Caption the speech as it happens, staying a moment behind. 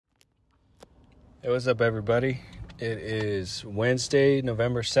Hey, what's up, everybody? It is Wednesday,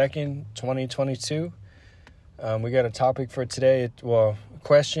 November 2nd, 2022. We got a topic for today.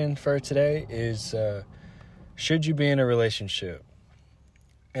 Question for today is, should you be in a relationship?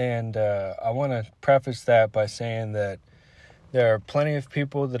 And I want to preface that by saying that there are plenty of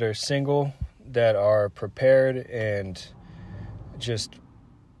people that are single that are prepared and just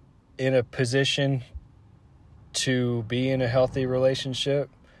in a position to be in a healthy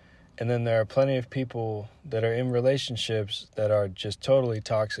relationship. And then there are plenty of people that are in relationships that are just totally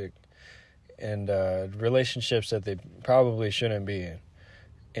toxic and relationships that they probably shouldn't be in.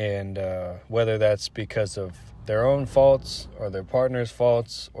 And whether that's because of their own faults or their partner's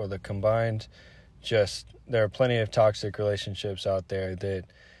faults or the combined, there are plenty of toxic relationships out there that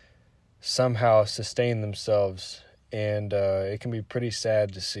somehow sustain themselves. And it can be pretty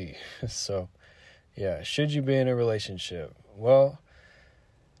sad to see. So, yeah, should you be in a relationship? Well,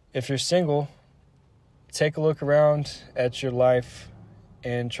 if you're single, take a look around at your life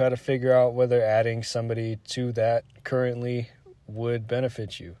and try to figure out whether adding somebody to that currently would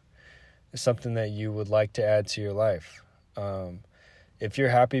benefit you. It's something that you would like to add to your life. If you're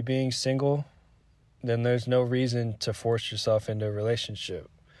happy being single, then there's no reason to force yourself into a relationship.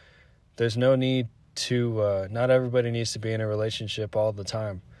 There's no need to, not everybody needs to be in a relationship all the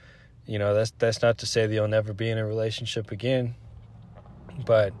time. You know, that's not to say that you'll never be in a relationship again.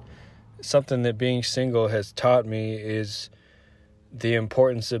 But something that being single has taught me is the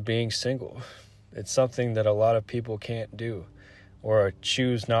importance of being single. It's something that a lot of people can't do or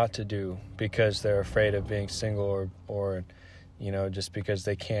choose not to do because they're afraid of being single or just because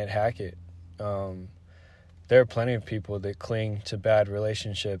they can't hack it. There are plenty of people that cling to bad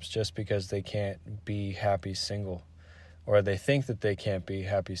relationships just because they can't be happy single, or they think that they can't be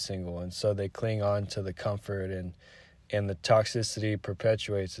happy single, and so they cling on to the comfort and the toxicity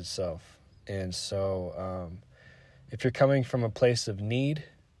perpetuates itself. And so if you're coming from a place of need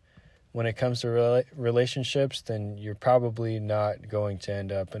when it comes to relationships, then you're probably not going to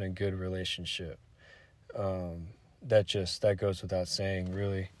end up in a good relationship. That goes without saying,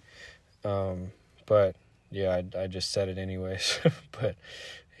 really. But yeah, I just said it anyways. But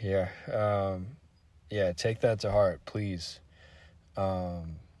yeah, take that to heart, please.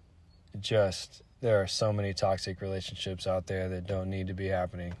 There are so many toxic relationships out there that don't need to be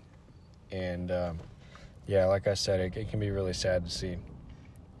happening. And, like I said, it can be really sad to see.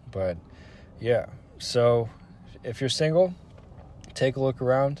 But, yeah, so if you're single, take a look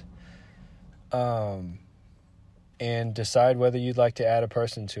around and decide whether you'd like to add a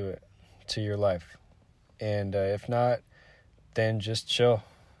person to your life. And if not, then just chill.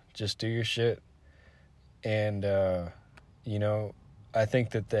 Just do your shit. And, I think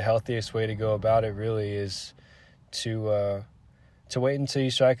that the healthiest way to go about it really is to wait until you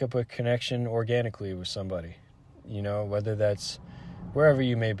strike up a connection organically with somebody, whether that's wherever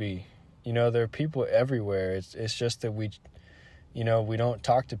you may be. There are people everywhere. It's just that we don't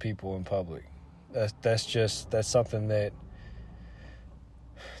talk to people in public. That's something that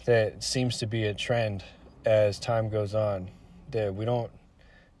seems to be a trend as time goes on, that we don't,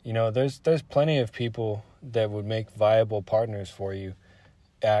 there's plenty of people that would make viable partners for you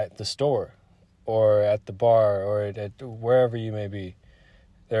at the store or at the bar or at wherever you may be.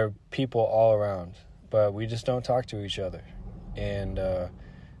 There are people all around, but we just don't talk to each other. And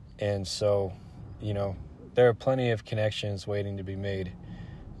so, there are plenty of connections waiting to be made.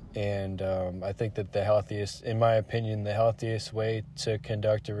 And I think that in my opinion, the healthiest way to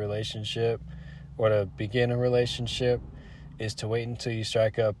conduct a relationship or to begin a relationship is to wait until you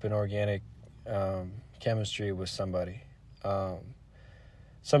strike up an organic chemistry with somebody.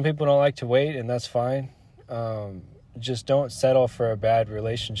 Some people don't like to wait, and that's fine. Just don't settle for a bad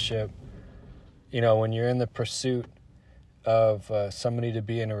relationship. When you're in the pursuit of somebody to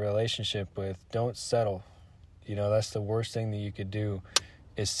be in a relationship with, don't settle. That's the worst thing that you could do,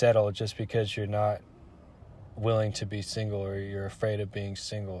 is settle just because you're not willing to be single or you're afraid of being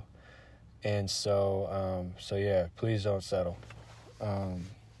single. And so please don't settle.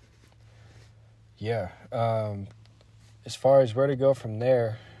 As far as where to go from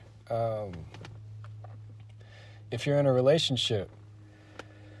there, if you're in a relationship,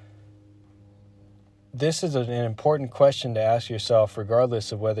 this is an important question to ask yourself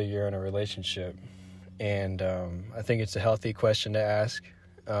regardless of whether you're in a relationship. And I think it's a healthy question to ask.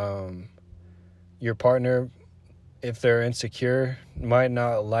 Your partner, if they're insecure, might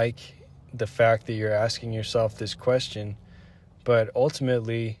not like the fact that you're asking yourself this question, but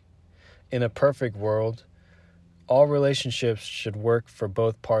ultimately, in a perfect world, all relationships should work for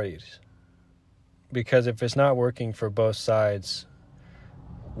both parties. Because if it's not working for both sides,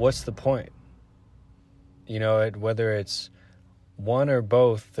 what's the point? whether it's one or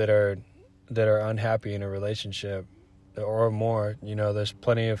both that are unhappy in a relationship or more. There's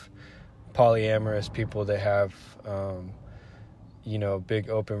plenty of polyamorous people that have big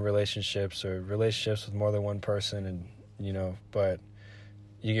open relationships or relationships with more than one person, and but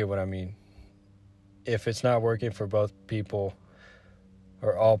you get what I mean. If it's not working for both people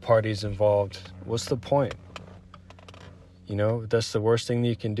or all parties involved, what's the point? That's the worst thing that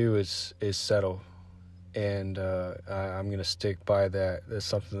you can do is settle. And I'm going to stick by that. That's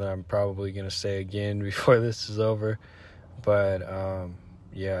something that I'm probably going to say again before this is over. But,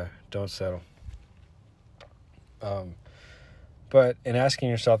 don't settle. But in asking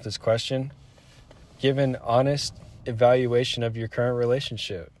yourself this question, give an honest evaluation of your current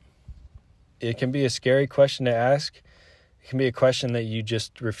relationship. It can be a scary question to ask. It can be a question that you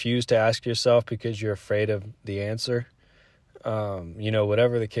just refuse to ask yourself because you're afraid of the answer.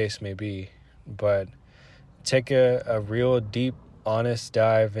 Whatever the case may be. But take a real deep, honest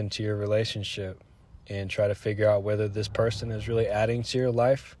dive into your relationship and try to figure out whether this person is really adding to your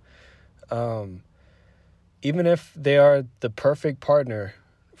life. Even if they are the perfect partner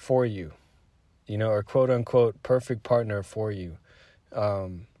for you, or quote unquote perfect partner for you.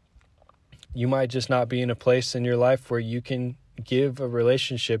 You might just not be in a place in your life where you can give a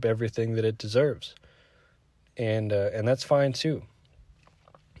relationship everything that it deserves. And that's fine too.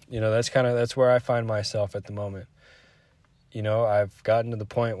 That's where I find myself at the moment. I've gotten to the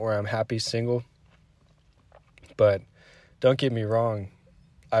point where I'm happy single, but don't get me wrong.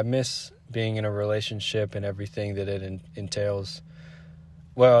 I miss being in a relationship and everything that it entails.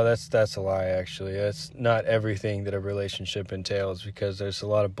 Well, that's a lie, actually. That's not everything that a relationship entails, because there's a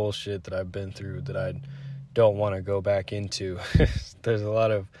lot of bullshit that I've been through that I don't want to go back into.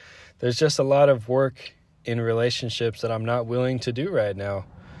 There's just a lot of work in relationships that I'm not willing to do right now.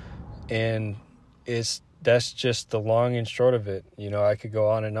 And that's just the long and short of it. I could go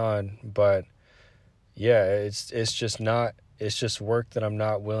on and on, but yeah, it's just work that I'm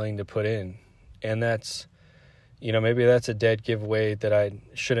not willing to put in. And that's, maybe that's a dead giveaway that I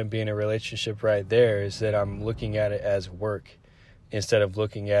shouldn't be in a relationship right there, is that I'm looking at it as work instead of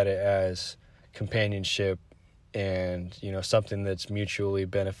looking at it as companionship and, something that's mutually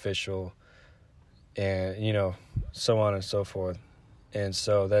beneficial and, so on and so forth. And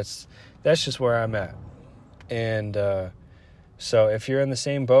so that's just where I'm at. And so if you're in the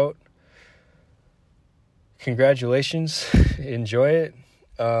same boat, congratulations, enjoy it.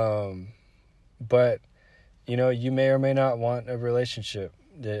 But, you may or may not want a relationship,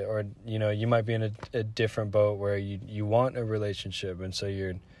 or, you might be in a different boat where you want a relationship. And so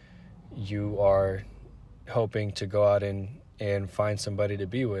you are hoping to go out and find somebody to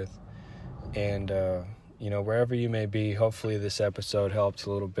be with. And, wherever you may be, hopefully this episode helped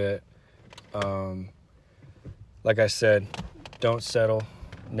a little bit. Like I said, don't settle,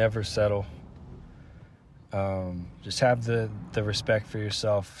 never settle. Just have the respect for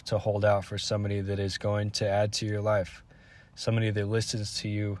yourself to hold out for somebody that is going to add to your life, somebody that listens to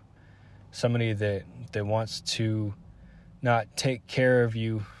you, somebody that wants to not take care of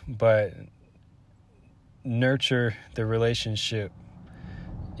you, but nurture the relationship,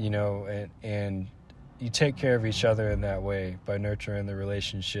 and you take care of each other in that way by nurturing the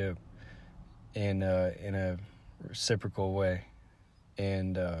relationship in a reciprocal way,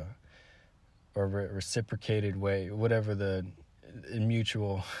 and or reciprocated way, whatever the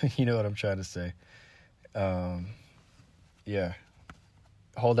mutual, you know what I'm trying to say.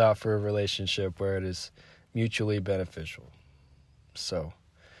 Hold out for a relationship where it is mutually beneficial. So,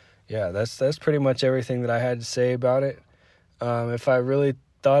 that's pretty much everything that I had to say about it. If I really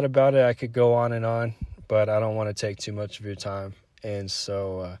thought about it, I could go on and on, but I don't want to take too much of your time. And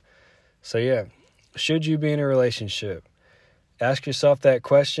so should you be in a relationship? Ask yourself that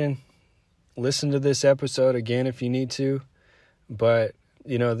question. Listen to this episode again if you need to. But,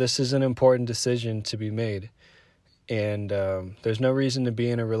 this is an important decision to be made. And there's no reason to be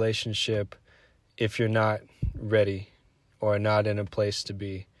in a relationship if you're not ready or not in a place to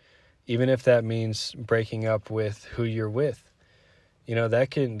be. Even if that means breaking up with who you're with.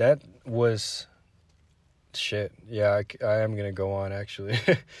 That was shit. Yeah, I am going to go on, actually.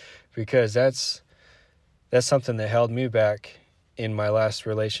 Because that's something that held me back in my last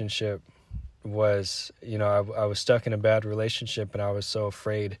relationship. Was, I was stuck in a bad relationship, and I was so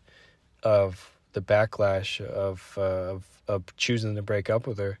afraid of the backlash of choosing to break up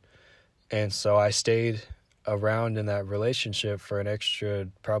with her. And so I stayed around in that relationship for an extra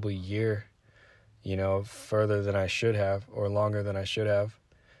probably year, further than I should have, or longer than I should have.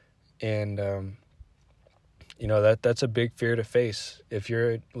 And that's a big fear to face. If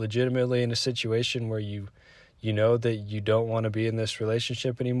you're legitimately in a situation where you know that you don't want to be in this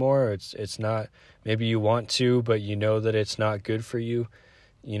relationship anymore, or it's not, maybe you want to, but you know that it's not good for you,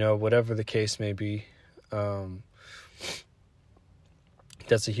 whatever the case may be,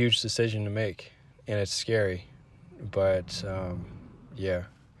 that's a huge decision to make, and it's scary. But yeah,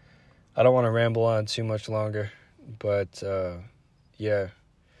 I don't want to ramble on too much longer, but yeah,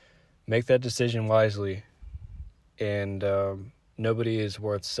 make that decision wisely, and nobody is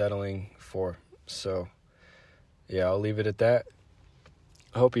worth settling for. So yeah, I'll leave it at that.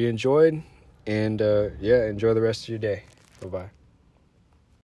 I hope you enjoyed, and enjoy the rest of your day. Bye-bye.